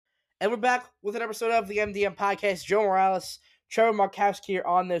And we're back with an episode of the MDM podcast. Joe Morales, Trevor Markowski here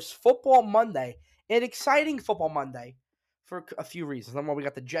on this Football Monday. An exciting Football Monday for a few reasons. Number one, we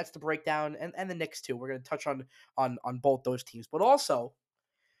got the Jets to break down and the Knicks too. We're going to touch on both those teams. But also,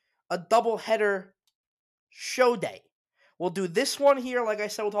 a doubleheader show day. We'll do this one here. Like I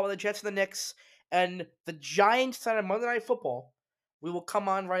said, we'll talk about the Jets and the Knicks. And the Giants on Monday Night Football. We will come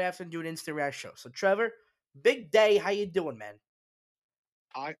on right after and do an instant reaction show. So, Trevor, big day. How you doing, man?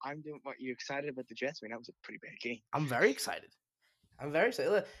 I'm doing what you excited about the Jets? I mean, that was a pretty bad game. I'm very excited.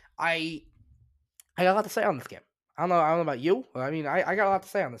 Look, I got a lot to say on this game. I don't know about you. I mean, I got a lot to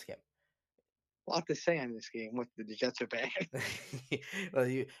say on this game. A lot to say on this game. What the Jets are bad. Well,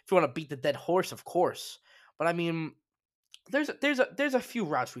 if you want to beat the dead horse, of course. But I mean, there's a few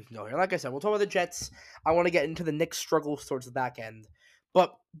routes we can go here. Like I said, we'll talk about the Jets. I want to get into the Knicks' struggles towards the back end,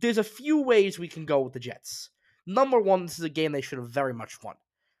 but there's a few ways we can go with the Jets. Number one, this is a game they should have very much won.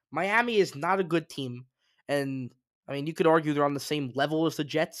 Miami is not a good team, and I mean, you could argue they're on the same level as the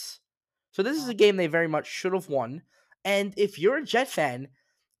Jets. So this is a game they very much should have won. And if you're a Jet fan,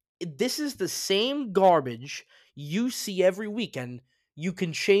 this is the same garbage you see every weekend. You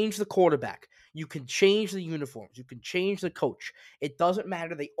can change the quarterback. You can change the uniforms. You can change the coach. It doesn't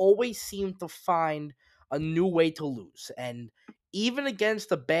matter. They always seem to find a new way to lose. And even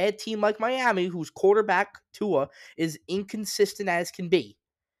against a bad team like Miami, whose quarterback, Tua, is inconsistent as can be,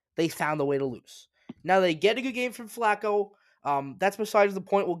 they found a way to lose. Now, they get a good game from Flacco. That's besides the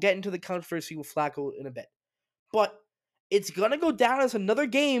point. We'll get into the controversy with Flacco in a bit. But it's going to go down as another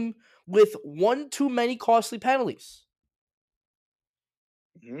game with one too many costly penalties.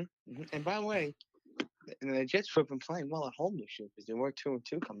 And by the way, the Jets have been playing well at home this year because they were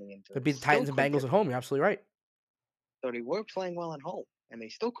 2-2 coming into They it. beat the Titans and Bengals at home. You're absolutely right. So they were playing well at home, and they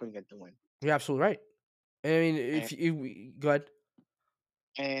still couldn't get the win. You're absolutely right. I mean, if you go ahead.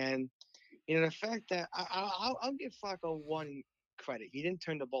 And the fact that I'll give Flacco one credit. He didn't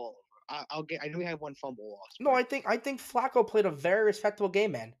turn the ball over. I know he had one fumble loss. No, I think Flacco played a very respectable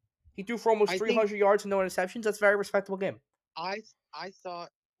game, man. He threw for almost 300 yards and no interceptions. That's a very respectable game. I thought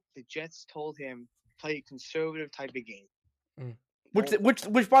the Jets told him play a conservative type of game.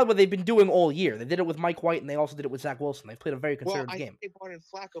 Which by the way, they've been doing all year. They did it with Mike White, and they also did it with Zach Wilson. They played a very conservative game. They brought in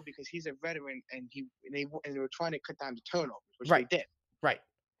Flacco because he's a veteran, and they were trying to cut down the turnovers, which right. they did. Right.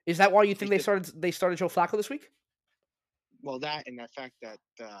 Is that why you think they started Joe Flacco this week? Well, that and the fact that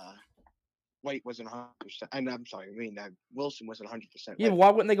White wasn't 100%. And I'm sorry, I mean that Wilson wasn't 100%. Yeah, but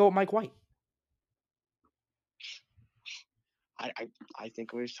why wouldn't they go with Mike White? I think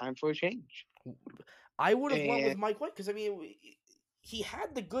it was time for a change. I would have went with Mike White because, I mean, he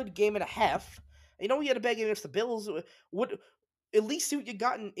had the good game and a half. You know, he had a bad game against the Bills. At least see what you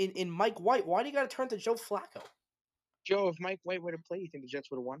got in Mike White. Why do you got to turn to Joe Flacco? Joe, if Mike White would have played, you think the Jets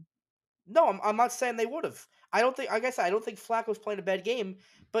would have won? No, I'm not saying they would have. I don't think Flacco's playing a bad game,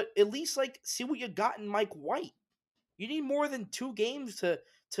 but at least see what you got in Mike White. You need more than 2 games to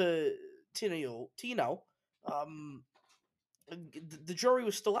the jury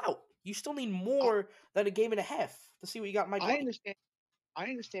was still out. You still need more than a game and a half to see what you got in Mike White. I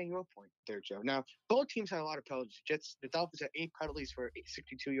understand your point there, Joe. Now, both teams had a lot of penalties. The Dolphins had 8 penalties for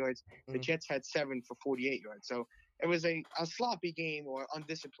 62 yards. The Jets had 7 for 48 yards. So it was a sloppy game or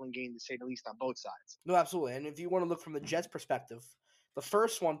undisciplined game, to say the least, on both sides. No, absolutely. And if you want to look from the Jets' perspective, the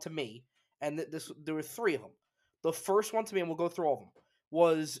first one to me, and there were 3 of them. The first one to me, and we'll go through all of them,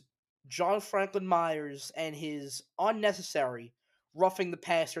 was John Franklin Myers and his unnecessary roughing the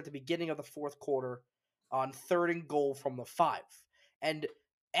passer at the beginning of the fourth quarter on 3rd and goal from the 5. And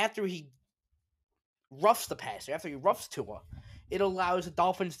after he roughs the passer, after he roughs Tua, it allows the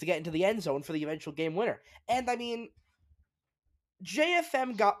Dolphins to get into the end zone for the eventual game winner. And, I mean,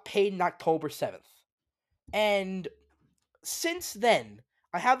 JFM got paid in October 7th. And since then,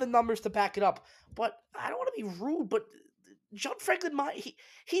 I have the numbers to back it up, but I don't want to be rude, but John Franklin,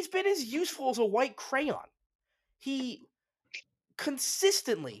 he's been as useful as a white crayon. He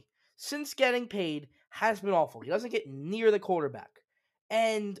consistently, since getting paid, has been awful. He doesn't get near the quarterback.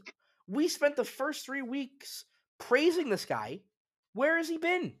 And we spent the first 3 weeks praising this guy. Where has he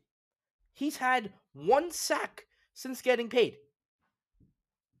been? He's had 1 sack since getting paid.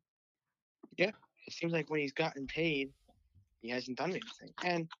 Yeah, it seems like when he's gotten paid, he hasn't done anything.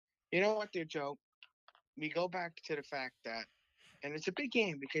 And you know what, there, Joe? We go back to the fact that, and it's a big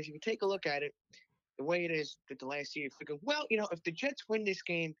game because if you take a look at it, the way it is that the last year, you figure, well, if the Jets win this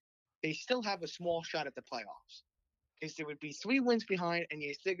game, they still have a small shot at the playoffs. Because there would be 3 wins behind, and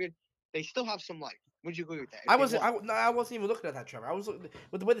you figured they still have some life. Would you agree with that? I wasn't even looking at that, Trevor. I was looking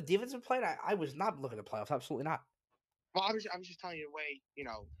with the way the defense was playing. I was not looking at playoffs. Absolutely not. Well, I was just telling you the way,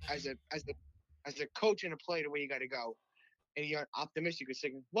 as a coach and a player, the way you got to go, and you're optimistic. You're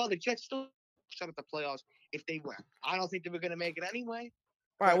saying, well, the Jets still shut up the playoffs if they win. I don't think they were going to make it anyway,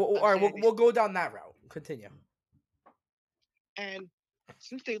 All right, but all I'm right, saying we'll go down that route. Continue. and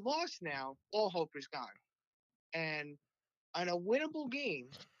since they lost now, all hope is gone. And on a winnable game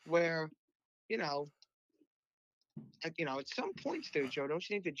where you know, at some points there, Joe, don't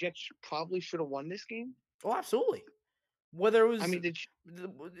you think the Jets probably should have won this game? Oh, absolutely. Whether it I was mean,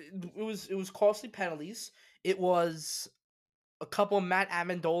 it was costly penalties. It was a couple of Matt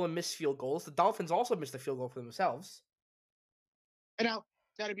Amendola missed field goals. The Dolphins also missed a field goal for themselves. and now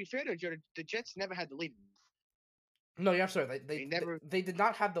to be fair to Joe, the Jets never had the lead. No, yeah, sorry. They never, They did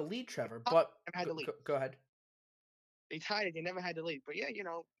not have the lead, Trevor. never But had the lead. go ahead. They tied it. They never had the lead. But yeah, you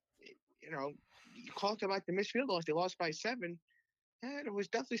know, you talked about the missed field goals. They lost by 7. And there was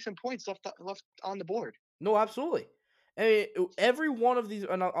definitely some points left on the board. No, absolutely. I mean, every one of these,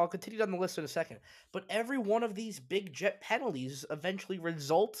 and I'll continue down the list in a second, but every one of these big Jet penalties eventually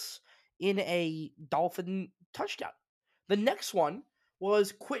results in a Dolphin touchdown. The next one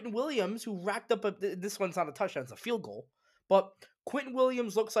was Quentin Williams, who racked up this one's not a touchdown, it's a field goal. But Quentin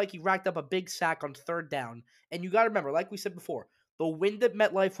Williams looks like he racked up a big sack on third down. And you got to remember, like we said before, the wind at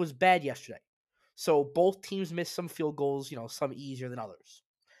MetLife was bad yesterday. So both teams missed some field goals, some easier than others.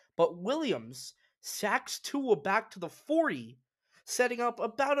 But Williams sacks Tua back to the 40, setting up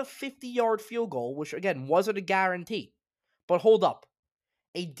about a 50-yard field goal, which again wasn't a guarantee. But hold up,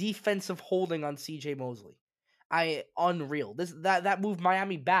 a defensive holding on CJ Mosley. Unreal. That moved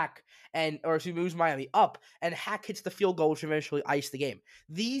Miami back moves Miami up, and Hack hits the field goal, which eventually iced the game.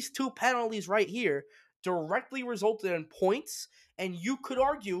 These two penalties right here directly resulted in points, and you could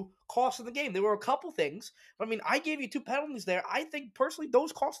argue cost of the game. There were a couple things, but I mean, I gave you two penalties there. I think personally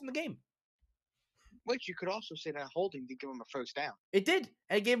those cost in the game. Which you could also say that holding did give him a first down. It did,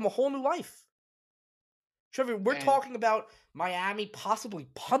 and it gave him a whole new life. Trevor, we're And talking about Miami possibly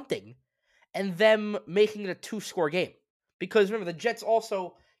punting and them making it a 2-score game. Because remember, the Jets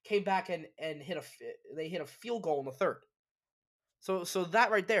also came back and hit a field goal in the third. So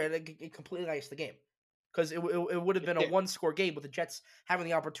that right there, it completely iced the game. Because it would have been a yeah, 1-score game with the Jets having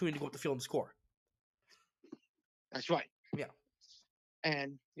the opportunity to go up the field and score. that's right. Yeah.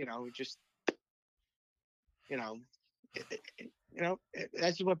 And just you know,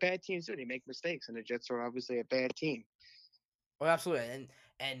 that's what bad teams do. They make mistakes, and the Jets are obviously a bad team. Oh, absolutely.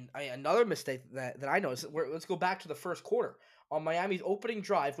 And another mistake that I noticed. Let's go back to the first quarter on Miami's opening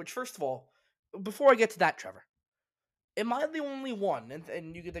drive. Which, first of all, before I get to that, Trevor, am I the only one?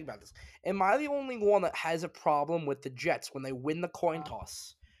 And you can think about this. Am I the only one that has a problem with the Jets when they win the coin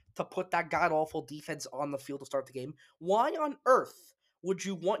toss to put that god awful defense on the field to start the game? Why on earth would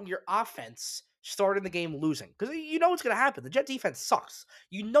you want your offense starting the game losing? Because you know what's going to happen. The Jet defense sucks.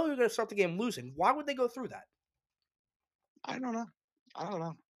 You know you're going to start the game losing. Why would they go through that? I don't know. I don't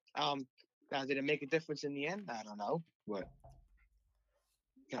know. Now did it make a difference in the end? I don't know, but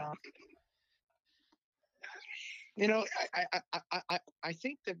uh, you know, I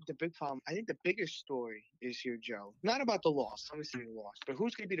think the big problem. I think the biggest story is here, Joe. Not about the loss. Obviously, the loss, but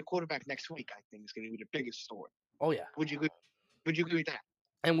who's going to be the quarterback next week? I think is going to be the biggest story. Oh yeah. Would you agree? Would you agree with that?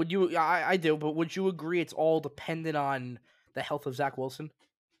 And would you? I do, but would you agree it's all dependent on the health of Zach Wilson?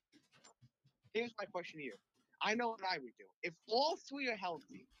 Here's my question to you. I know what I would do. If all three are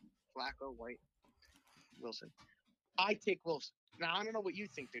healthy, Flacco, White, Wilson, I take Wilson. Now I don't know what you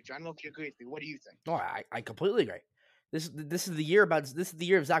think, Joe. I don't know if you agree with me. What do you think? No, I completely agree. This is the year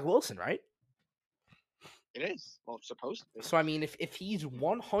of Zach Wilson, right? It is. Well, it's supposed to be. So I mean, if he's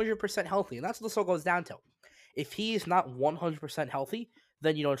 100% healthy, and that's what this all goes down to, if he is not 100% healthy,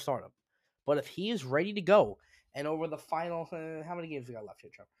 then you don't start him. But if he is ready to go, and over the final, how many games we got left here,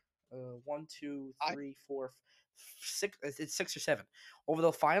 Trevor? 1, 2, 3, 4, 6. It's 6 or 7. Over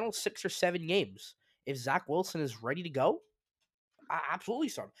the final 6 or 7 games, if Zach Wilson is ready to go, I absolutely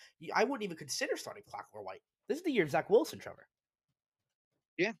start him. I wouldn't even consider starting Flacco or White. This is the year of Zach Wilson, Trevor.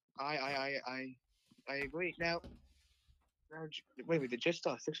 Yeah, I agree. Now, wait, did just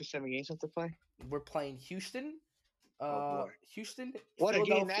 6 or 7 games left to play? We're playing Houston, Oh boy, Houston, what a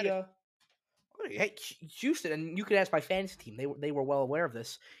game that is! Philadelphia. Hey, Houston, and you could ask my fantasy team. They were well aware of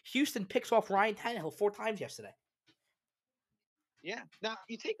this. Houston picks off Ryan Tannehill 4 times yesterday. Yeah. Now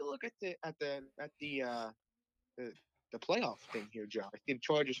you take a look at the playoff thing here, Joe. I think the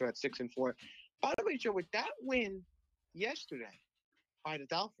Chargers are at 6-4. By the way, Joe, with that win yesterday by the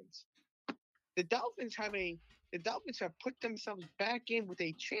Dolphins, the Dolphins have put themselves back in with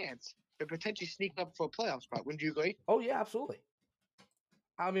a chance to potentially sneak up for a playoff spot. Wouldn't you agree? Oh yeah, absolutely.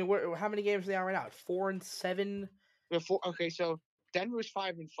 I mean, how many games are they on right now? 4-7. Okay, so Denver's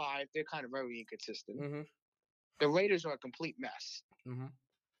 5-5. They're kind of very inconsistent. Mm-hmm. The Raiders are a complete mess. Mm-hmm.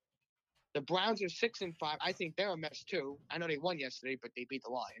 The Browns are 6-5. I think they're a mess too. I know they won yesterday, but they beat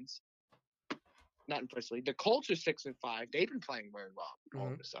the Lions. Not impressively. The Colts are 6-5. They've been playing very well all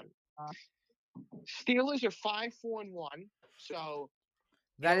Mm-hmm. of a sudden. Steelers are 5-4-1. So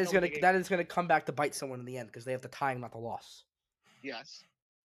you That don't is know what gonna they're going to that is gonna come back to bite someone in the end because they have the tying, not the loss. Yes.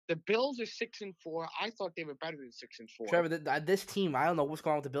 The Bills are 6-4. I thought they were better than 6-4. Trevor, this team, I don't know what's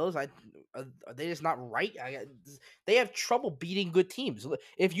going on with the Bills. Are they just not right? They have trouble beating good teams.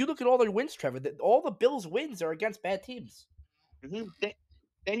 If you look at all their wins, Trevor, all the Bills' wins are against bad teams.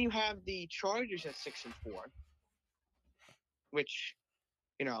 Then you have the Chargers at 6-4, which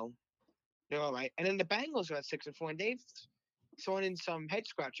you know they're all right. And then the Bengals are at 6-4, and they've thrown in some head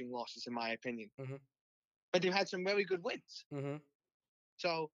scratching losses, in my opinion. Mm-hmm. But they've had some very good wins. Mm-hmm.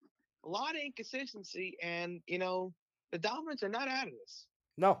 So a lot of inconsistency, and the Dolphins are not out of this.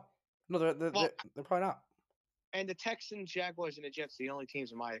 No, no, Well, they're probably not. and the Texans, Jaguars, and the Jets are the only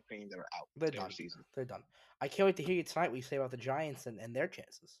teams, in my opinion, that are out They're for their done. season. They're done. I can't wait to hear you tonight what you say about the Giants and their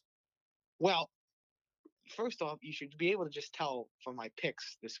chances. Well, first off, you should be able to just tell from my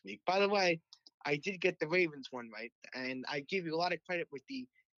picks this week. By the way, I did get the Ravens one right, and I give you a lot of credit with the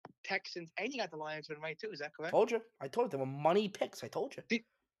Texans, and you got the Lions one right too. Is that correct? Told you. I told you they were money picks. I told you.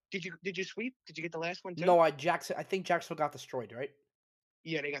 Did you sweep? Did you get the last one too? No, I think Jacksonville got destroyed. Right?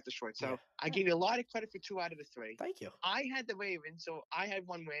 Yeah, they got destroyed. Yeah. So I give you a lot of credit for 2 out of the 3. Thank you. I had the Ravens, so I had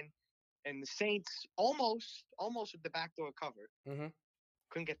one win, and the Saints almost with the backdoor cover. Mm-hmm.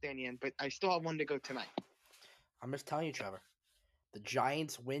 Couldn't get there in the end, but I still have one to go tonight. I'm just telling you, Trevor. The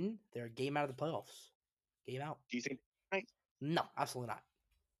Giants win. They're a game out of the playoffs. Game out. Do you think? Right? No, absolutely not.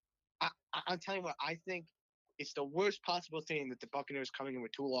 I'm telling you what. I think it's the worst possible thing that the Buccaneers coming in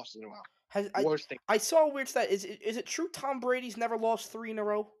with 2 losses in a row. Has Worst thing. I saw a weird stat. Is it true Tom Brady's never lost 3 in a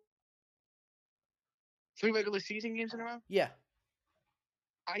row? 3 regular season games in a row. Yeah.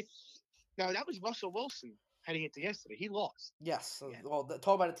 No, that was Russell Wilson heading into yesterday. He lost. Yes. Yeah. Well,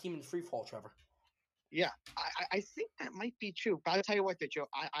 talk about a team in free fall, Trevor. Yeah, I think that might be true. But I'll tell you what, Joe.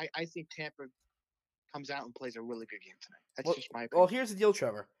 I think Tampa comes out and plays a really good game tonight. That's just my opinion. Well, here's the deal,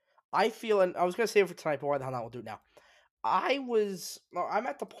 Trevor. I feel, and I was gonna save it for tonight, but why the hell not? We'll do it now. I'm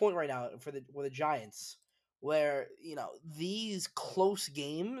at the point right now with the Giants where these close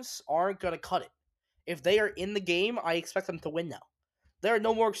games aren't gonna cut it. If they are in the game, I expect them to win now. There are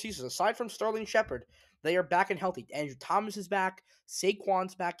no more excuses aside from Sterling Shepard. They are back and healthy. Andrew Thomas is back.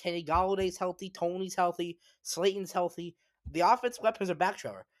 Saquon's back. Kenny Galladay's healthy. Tony's healthy. Slayton's healthy. The offense weapons are back,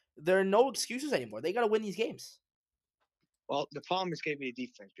 Trevor. There are no excuses anymore. They got to win these games. Well, the problem is going to be the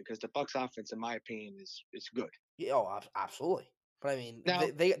defense because the Bucks' offense, in my opinion, is good. Yeah, absolutely. But I mean, Now,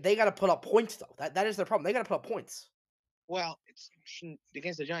 they got to put up points though. That is their problem. They got to put up points. Well,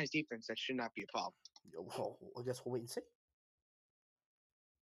 against the Giants' defense, that should not be a problem. Well, I guess we'll wait and see.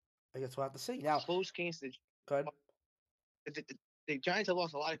 I guess we'll have to see now. Close games. Go ahead. The Giants have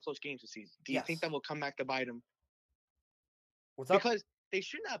lost a lot of close games this season. Do you think that will come back to bite them? What's up? Because they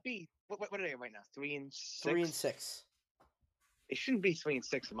should not be. What are they right now? 3-6. 3-6. They shouldn't be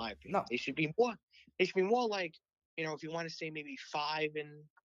 3-6 in my opinion. No. They should be more. They should be more like if you want to say maybe 5 and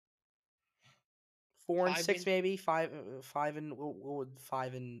 4-6 maybe 5 and what would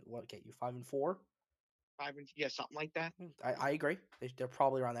 5 and what get you 5-4? 5 and something like that. I agree. They're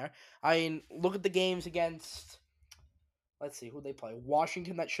probably around there. I mean, look at the games against. Let's see who they play.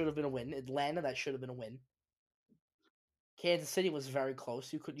 Washington, that should have been a win. Atlanta, that should have been a win. Kansas City was very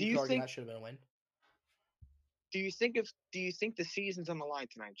close. You could argue that should have been a win. Do you think the season's on the line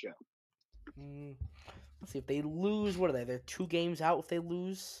tonight, Joe? Let's see if they lose. What are they? They're 2 games out. If they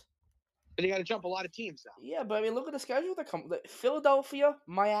lose, but they got to jump a lot of teams out. Yeah, but I mean, look at the schedule. Philadelphia,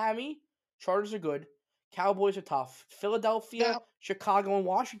 Miami, Chargers are good. Cowboys are tough. Philadelphia, Chicago, and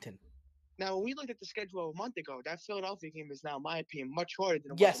Washington. Now, when we looked at the schedule a month ago, that Philadelphia game is now, in my opinion, much harder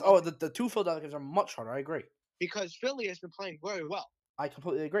than it was. Yes. Oh, the 2 Philadelphia games are much harder. I agree. Because Philly has been playing very well. I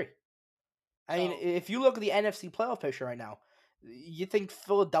completely agree. I mean, if you look at the NFC playoff picture right now, you think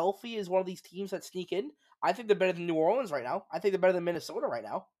Philadelphia is one of these teams that sneak in? I think they're better than New Orleans right now. I think they're better than Minnesota right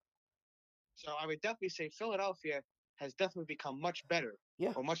now. So I would definitely say Philadelphia has definitely become much better.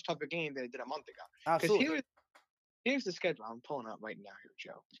 Yeah. Or much tougher game than it did a month ago. Absolutely. Because here's the schedule. I'm pulling up right now here,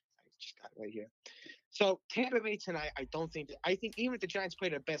 Joe. I just got it right here. So Tampa Bay tonight, I think even if the Giants play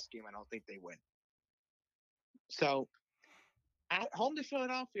their best game, I don't think they win. So at home to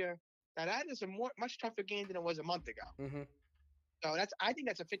Philadelphia, that is a much tougher game than it was a month ago. Mm-hmm. So I think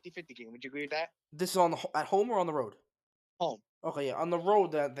that's a 50-50 game. Would you agree with that? This is at home or on the road? Home. Okay, yeah. On the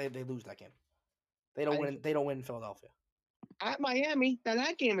road, they lose that game. They don't I think win. They don't win in Philadelphia. at Miami, now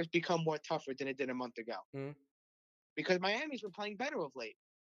that game has become more tougher than it did a month ago Mm-hmm. because Miami's been playing better of late.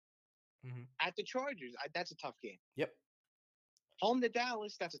 Mm-hmm. At the Chargers, that's a tough game. Yep. Home to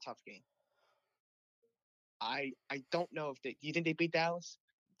Dallas, that's a tough game. I don't know if they. Do you think they beat Dallas?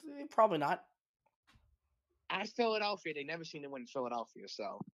 Probably not. At Philadelphia, they never seem to win Philadelphia,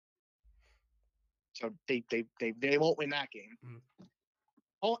 so they won't win that game. Mm-hmm.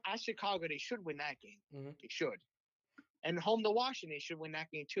 Home at Chicago, they should win that game. Mm-hmm. They should. And home to Washington, they should win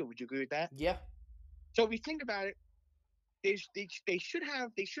that game too. Would you agree with that? Yeah. So if you think about it, they should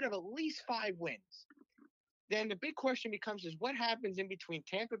have at least 5 wins. Then the big question becomes is what happens in between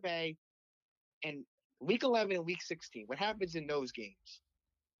Tampa Bay and Week 11 and Week 16? What happens in those games?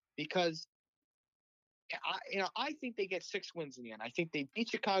 Because I think they get 6 wins in the end. I think they beat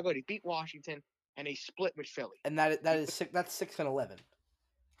Chicago, they beat Washington, and they split with Philly. And that is six, that's 6-11.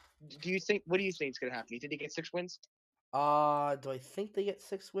 Do you think? What do you think is going to happen? Do you think they get 6 wins? Do I think they get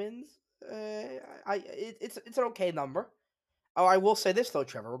 6 wins? It's an okay number. Oh, I will say this though,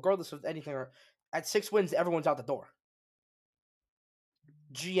 Trevor. Regardless of anything, at 6 wins, everyone's out the door.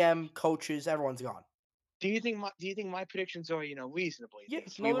 GM, coaches, everyone's gone. Do you think my predictions are reasonable? You Yeah, think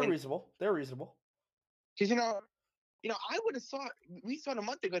no, three they're wins? reasonable. They're reasonable. Because I would have thought we thought a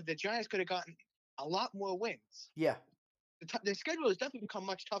month ago the Giants could have gotten a lot more wins. Yeah. The schedule has definitely become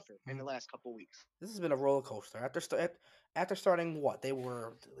much tougher in the Mhm. last couple of weeks. This has been a roller coaster. After starting what they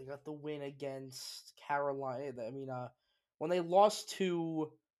got the win against Carolina. I mean, when they lost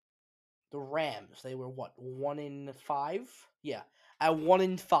to the Rams, they were what 1-5. Yeah, at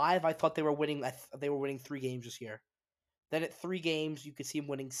 1-5, I thought they were winning. They were winning 3 games this year. Then at 3 games, you could see them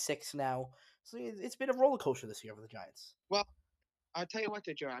winning 6 now. So it's been a roller coaster this year for the Giants. Well, I'll tell you what,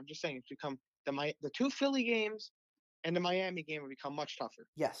 Joe. I'm just saying it's become the 2 Philly games and the Miami game have become much tougher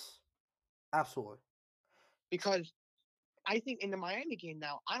Yes, absolutely. because I think in the Miami game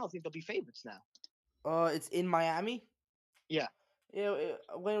now I don't think they'll be favorites now. It's in Miami. Yeah.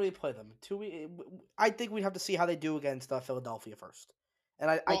 When do we play them? 2 weeks. I think we'd have to see how they do against Philadelphia first. And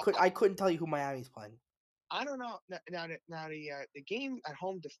Well, I couldn't tell you who Miami's playing. I don't know now the game at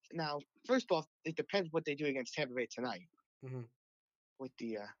home. Now, first off, it depends what they do against Tampa Bay tonight Mm-hmm. with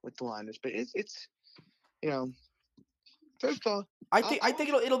the Liners. But it's you know first off, I think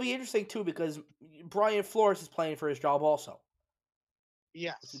it'll be interesting too because Brian Flores is playing for his job also. He's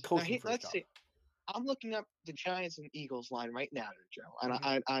yes. Now coaching for his let's job. see. I'm looking up the Giants and Eagles line right now, Joe, and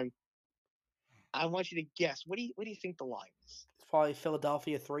Mhm. I want you to guess. What do you think the line is? It's probably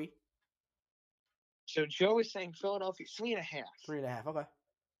Philadelphia 3, So Joe is saying Philadelphia 3.5, 3.5. Okay,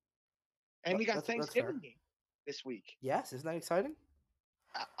 and we got that's fair. Thanksgiving game this week. Yes, isn't that exciting?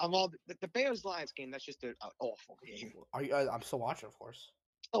 Of all the Bears Lions game, that's just an awful game. Are you? I'm still watching, of course.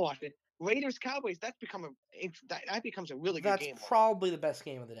 Still watching it. Raiders Cowboys. That becomes a really good That's game. probably the best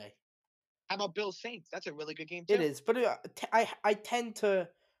game of the day. How about Bills Saints? That's a really good game too. It is, but I tend to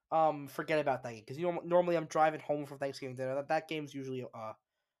forget about that game because normally I'm driving home from Thanksgiving dinner. That game's usually a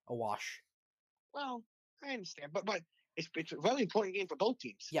wash. Well, I understand, but it's a very important game for both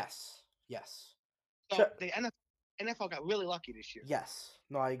teams. Yes, yes. So the NFL got really lucky this year. Yes,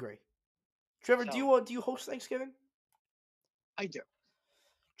 no, I agree. Trevor, So do you host Thanksgiving? I do.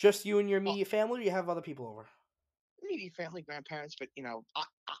 Just you and your Well, immediate family, or you have other people over? maybe family, grandparents, but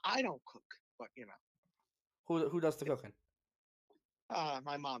I don't cook, but Who does the cooking?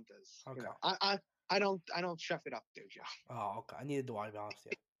 my mom does. Okay. I don't chef it up there, Joe. Oh, okay. I needed to, to be honest.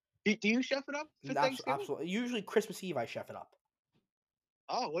 Yeah. Do you chef it up for Thanksgiving? Absolutely. Usually Christmas Eve, I chef it up.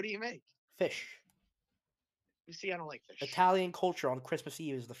 Oh, what do you make? Fish. You see, I don't like fish. Italian culture on Christmas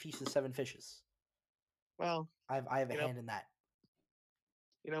Eve is the Feast of Seven Fishes. Well, I have a hand in that.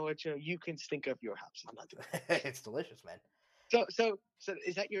 you know what, Joe? You can stink up your house. I'm not doing it. It's delicious, man. So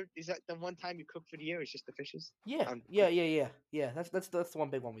is that the one time you cook for the year? Is just the fishes? Yeah, yeah. That's the one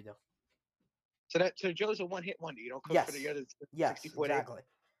big one we do. So Joe's a one hit wonder. You don't cook for the other Yes, 64 exactly.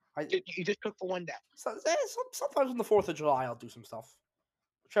 days. You just cook for one day. Sometimes on the 4th of July, I'll do some stuff.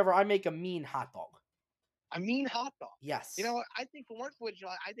 Trevor, I make a mean hot dog. A mean hot dog. Yes. You know what? I think for 4th of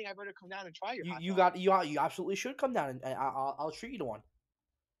July, I think I better come down and try your hot dog. You absolutely should come down and I'll treat you to one.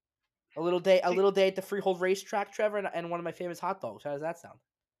 A little day at the Freehold racetrack, Trevor, and one of my famous hot dogs. How does that sound?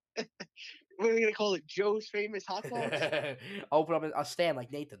 What are we gonna call it? Joe's famous hot dogs? I'll open up a stand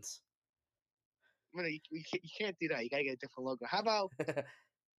like Nathan's. You can't do that. You gotta get a different logo. How about?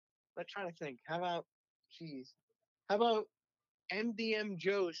 Let's try to think. How about MDM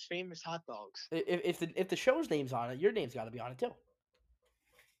Joe's famous hot dogs? If the show's name's on it, your name's got to be on it too.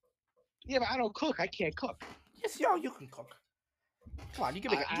 Yeah, but I don't cook. I can't cook. Yes, yo, you can cook. Come on, you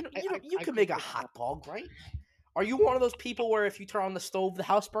can make a you I can couldn't make a pick one. hot dog, right? Are you one of those people where if you turn on the stove, the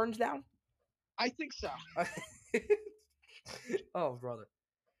house burns down? I think so. Oh, brother.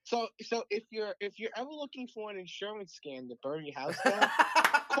 So if you're ever looking for an insurance scam to burn your house down,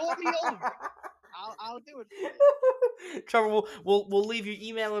 call me over. I'll do it for Trevor, we'll leave your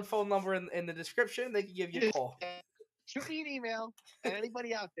email and phone number in the description. They can give you a you. Just call. shoot me an email, and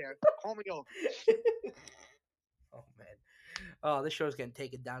anybody out there, call me over. Oh man. Oh, this show's getting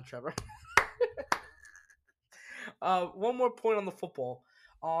taken down, Trevor. One more point on the football.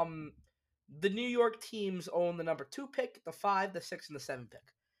 The New York teams own the number 2 pick, the 5, the 6, and the 7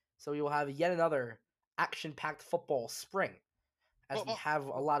 pick. So we will have yet another action-packed football spring, as Oh, we oh, have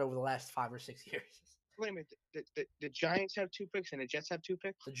a oh, lot over the last 5 or 6 years. wait a minute. The Giants have 2 picks, and the Jets have 2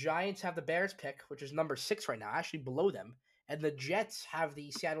 picks. The Giants have the Bears pick, which is number 6 right now, actually below them, and the Jets have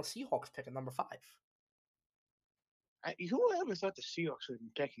the Seattle Seahawks pick at number 5. Whoever thought the Seahawks would be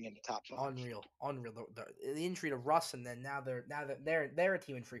picking in the top 5? Unreal. The injury to Russ, and then now they're a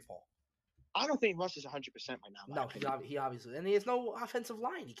team in free fall. I don't think Russ is 100% right now. In my No, opinion. he obviously, and he has no offensive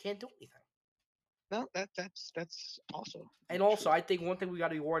line. He can't do anything. No, that's also. And also, I think one thing we got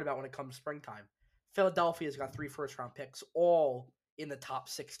to be worried about when it comes springtime, Philadelphia's got 3 first-round picks, all in the top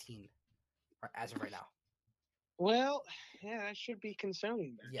 16 as of right now. Well, yeah, that should be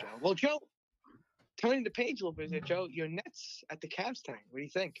concerning there, Yeah. Joe. Well, Joe, turning the page a little bit there, Joe, your Nets at the Cavs tonight. What do you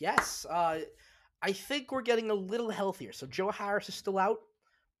think? Yes, I think we're getting a little healthier. So Joe Harris is still out,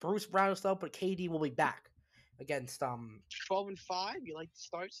 Bruce Brown is still out, but KD will be back against 12-5. You like the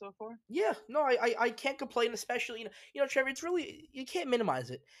start so far? Yeah, no, I can't complain, especially Trevor. It's really you can't minimize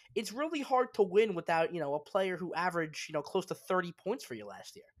it. It's really hard to win without a player who averaged close to 30 points for you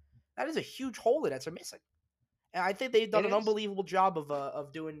last year. That is a huge hole that are missing, and I think they've done It an is. unbelievable job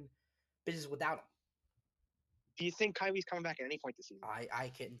of doing business without him. Do you think Kyrie's coming back at any point this season?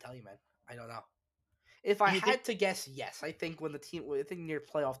 I can't tell you, man. I don't know. If I Do you think had to guess, yes. I think I think near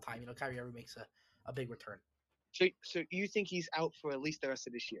playoff time, Kyrie ever makes a big return. so? So you think he's out for at least the rest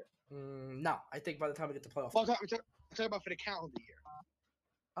of this year? No, I think by the time we get to playoff Well, time. I'm talking about for the calendar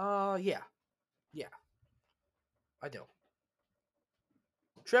year. Yeah, I do.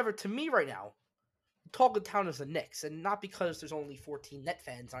 Trevor, to me right now, talk of town is the Knicks, and not because there's only 14 net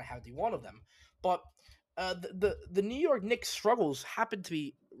fans and I have to be one of them, but the New York Knicks struggles happen to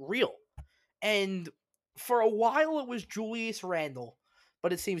be real. And for a while it was Julius Randle,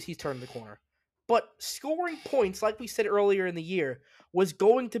 but it seems he's turned the corner. But scoring points, like we said earlier in the year, was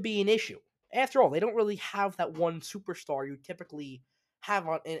going to be an issue. After all, they don't really have that one superstar you typically have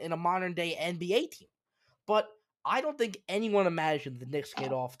in a modern day NBA team. But I don't think anyone imagined the Knicks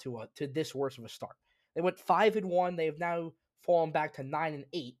get off to this worse of a start. They went 5-1. They have now fallen back to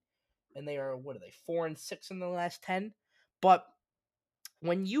 9-8, and they are 4-6 in the last 10. But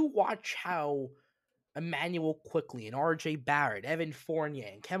when you watch how Emmanuel Quickly and R.J. Barrett, Evan Fournier,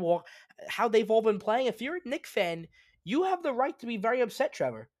 and Kemba Walker, how they've all been playing, if you're a Knicks fan, you have the right to be very upset,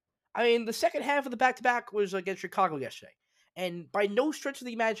 Trevor. I mean, the second half of the back-to-back was against Chicago yesterday, and by no stretch of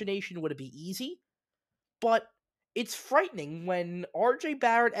the imagination would it be easy, but it's frightening when R.J.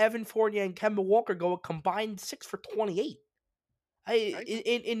 Barrett, Evan Fournier, and Kemba Walker go a combined 6 for 28.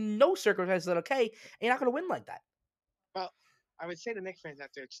 In no circumstances that okay, and you're not going to win like that. Well, I would say the Knicks fans out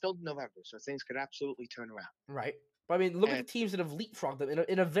there, it's still November, so things could absolutely turn around. Right. But I mean, look at And the teams that have leapfrogged them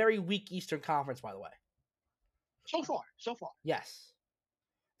in a very weak Eastern Conference, by the way. so far. Yes.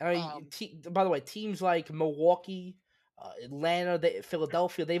 I mean, by the way, teams like Milwaukee, Atlanta,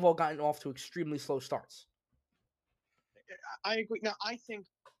 Philadelphia, they've all gotten off to extremely slow starts. I agree. Now, I think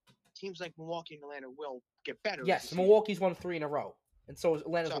teams like Milwaukee and Atlanta will get better. Yes, Milwaukee's won 3 in a row, and so is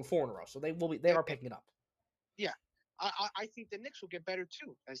Atlanta's won 4 in a row. So they are picking it up. Yeah, I think the Knicks will get better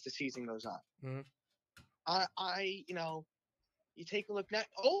too as the season goes on. Mm-hmm. You take a look now.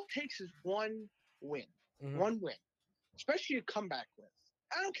 All it takes is one win, especially a comeback win.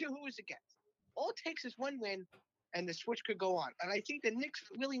 I don't care who it's against. All it takes is one win, and the switch could go on. And I think the Knicks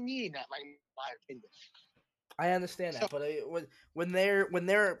really need that, in my opinion. I understand that, but when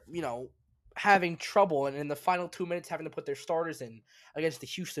they're having trouble and in the final 2 minutes having to put their starters in against the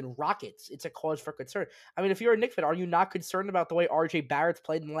Houston Rockets, it's a cause for concern. I mean, if you're a Knicks fan, are you not concerned about the way R.J. Barrett's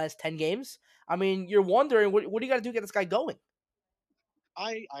played in the last 10 games? I mean, you're wondering what do you got to do to get this guy going?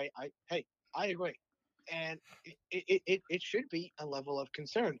 I agree, and it should be a level of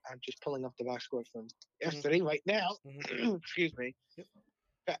concern. I'm just pulling up the box score from yesterday right now. Mm-hmm. Excuse me. Yep.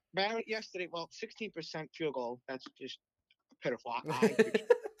 Barrett yesterday, 16% field goal. That's just pitiful.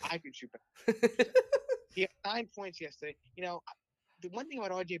 I could shoot better. He had 9 points yesterday. The one thing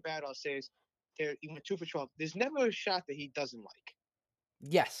about RJ Barrett I'll say is he went 2 for 12. There's never a shot that he doesn't like.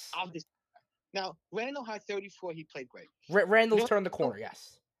 Yes. I'll just now Randall had 34. He played great. Randall's No, turned the corner.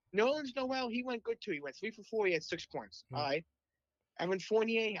 Yes. Nolan's Noel. He went good too. He went 3 for 4. He had 6 points. All Mhm. right. Evan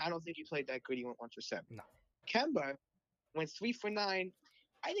Fournier. I don't think he played that good. He went 1 for 7. No. Kemba went 3 for 9.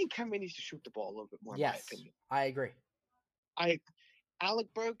 I think Kemba needs to shoot the ball a little bit more, in my Yes, opinion. I agree. I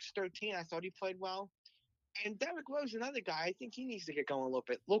Alec Burks 13. I thought he played well. And Derrick Rose, another guy. I think he needs to get going a little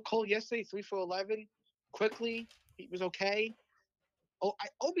bit. A little cold yesterday. 3 for 11. Quickly, he was okay.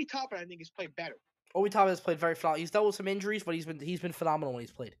 Obi Toppin, I think, has played better. Obi Toppin has played very phenomenal. He's dealt with some injuries, but he's been phenomenal when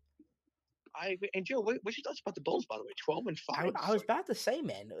he's played. I agree. And Joe, what's your thoughts about the Bulls, by the way? 12 and 5. I was about to say,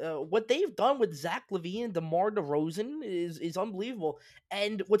 man, what they've done with Zach LaVine and DeMar DeRozan is unbelievable.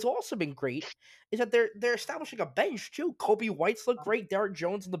 And what's also been great is that they're establishing a bench too. Kobe White's look great. Derrick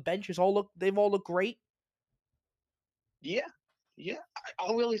Jones on the bench they've all looked great. Yeah, yeah.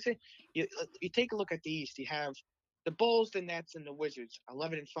 I'll really say you take a look at the East. You have the Bulls, the Nets, and the Wizards.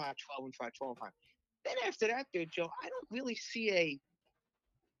 11 and 5, 12 and 5, 12 and 5. Then after that, there, Joe, I don't really see a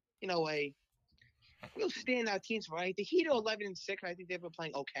real standout teams. Right? The Heat are 11 and 6. I think they've been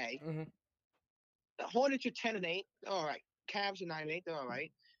playing okay. Hmm. The Hornets are 10 and 8. They're all right. Cavs are 9 and 8. They're all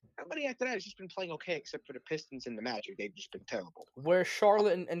right. Everybody after that has just been playing okay, except for the Pistons and the Magic. They've just been terrible. Where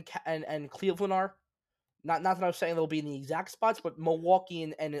Charlotte and Cleveland are, not that I was saying they'll be in the exact spots, but Milwaukee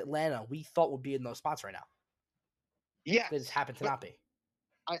and Atlanta we thought would be in those spots right now. They just Yes, happen to but not be.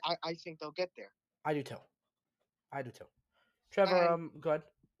 I think they'll get there. I do too. I do too. Trevor, And go ahead.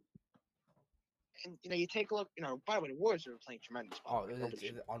 you take a look. By the way, the Warriors are playing tremendous. By Oh, the way, nobody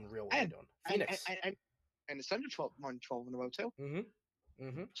should. it's unreal what they're And doing. and and, Phoenix. and, and the Suns are 12 in a row too. Mm-hmm.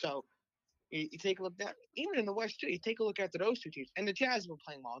 Mm-hmm. So you take a look at that. Even in the West too, you take a look at those two teams. And the Jazz have been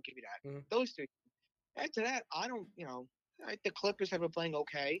playing well. I'll give you that. Mm-hmm. Those two. After that, I don't. The Clippers have been playing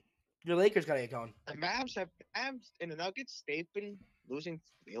okay. Your Lakers gotta get going. The Mavs and the Nuggets. They've been losing.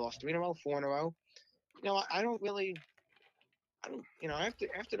 They lost 3 in a row, 4 in a row. I don't really. I don't.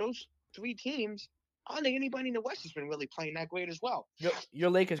 After those three teams, I don't think anybody in the West has been really playing that great as well. Your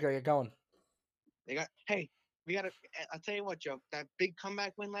Lakers gotta get going. They got. Hey, we got to. I'll tell you what, Joe. That big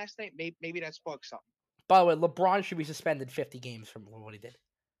comeback win last night. Maybe that sparked something. By the way, LeBron should be suspended 50 games from what he did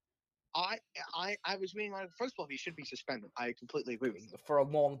I was reading on. First of all, he should be suspended. I completely agree with you. for a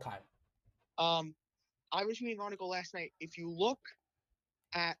long time. I was reading an article last night. If you look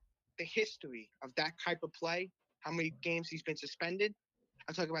at the history of that type of play, how many games he's been suspended.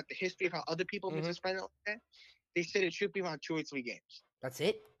 I'm talking about the history of how other people have been suspended. Like that. They said it should be around 2 or 3 games. That's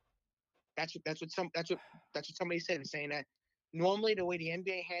it. That's what somebody said. They're saying that normally the way the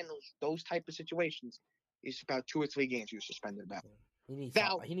NBA handles those type of situations is about 2 or 3 games you're suspended about. He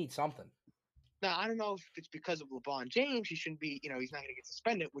needs something. Now I don't know if it's because of LeBron James. He shouldn't be. He's not going to get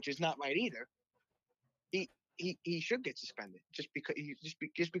suspended, which is not right either. He should get suspended just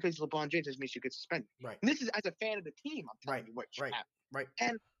because LeBron James doesn't mean he should get suspended. Right. And this is as a fan of the team. I'm telling you what should happen. Right.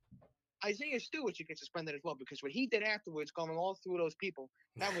 And Isaiah Stewart should get suspended as well because what he did afterwards, going all through those people,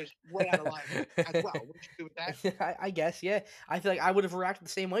 that was way out of line as well. What you do with that? I guess, yeah. I feel like I would have reacted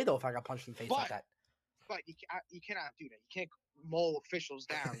the same way though if I got punched in the face like that. But you cannot do that. You can't mow officials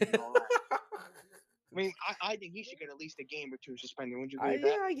down and all that. I mean, I think he should get at least a game or 2 suspended. Wouldn't you agree with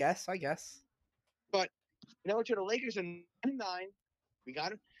that? Yeah, I guess. But to the Lakers are 9. We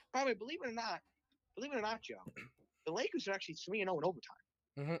got it. By the way, believe it or not, Joe, the Lakers are actually 3-0 in overtime.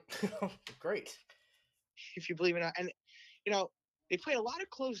 Mm-hmm. Great. If you believe it or not, and they played a lot of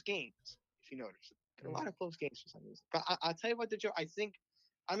close games. If you notice, a lot of close games for some reason. But I'll tell you what, Joe. I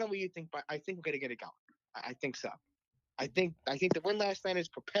don't know what you think, but I think we're gonna get it going. I think so. I think the win last night has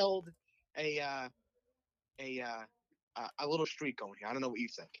propelled a little streak going here. I don't know what you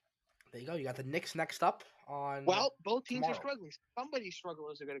think. There you go. You got the Knicks next up on. Well, both teams tomorrow. are struggling. Somebody's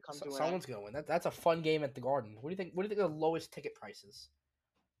strugglers are going to come to an end. Someone's going to win. That's a fun game at the Garden. What do you think? What do you think the lowest ticket price is?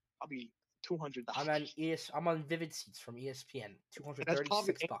 I'll be $200. I'm on Vivid Seats from ESPN.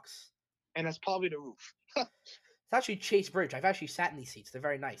 $236. And that's probably the roof. It's actually Chase Bridge. I've actually sat in these seats. They're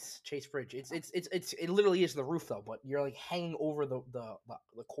very nice. Chase Bridge. It literally is the roof though, but you're like hanging over the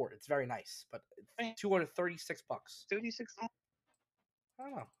court. It's very nice, but it's $236. 36. I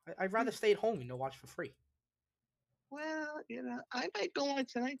don't know. I'd rather stay at home and watch for free. Well, I might go on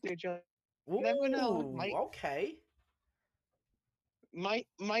tonight, there, Joe. Ooh, never know. Okay. Might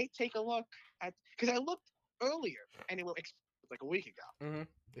take a look at because I looked earlier and it was like a week ago. Mm-hmm.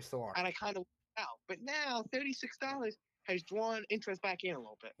 They still are. And I kind of out, but now $36 has drawn interest back in a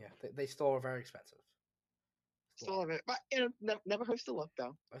little bit. Yeah, they still are very expensive. Still of it, but never hurts to look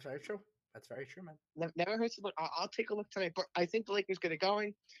though. That's very true. That's very true, man. Never hurts to look. I'll take a look tonight, but I think the Lakers get it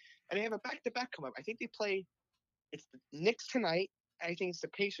going, and they have a back-to-back come up. I think they play. It's the Knicks tonight, I think it's the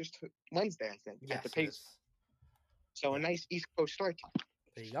Pacers Wednesday. I think at the Yes, it Pacers. is. So a Yeah. nice East Coast start.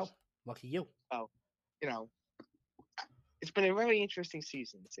 There you go. Lucky you. So you know, it's been a very interesting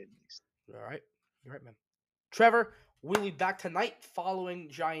season, to say the least. All right. You're right, man. Trevor, we'll be back tonight following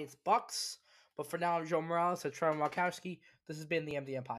Giants Bucks. But for now, I'm Joe Morales. That's Trevor Malkowski. This has been the MDM Podcast.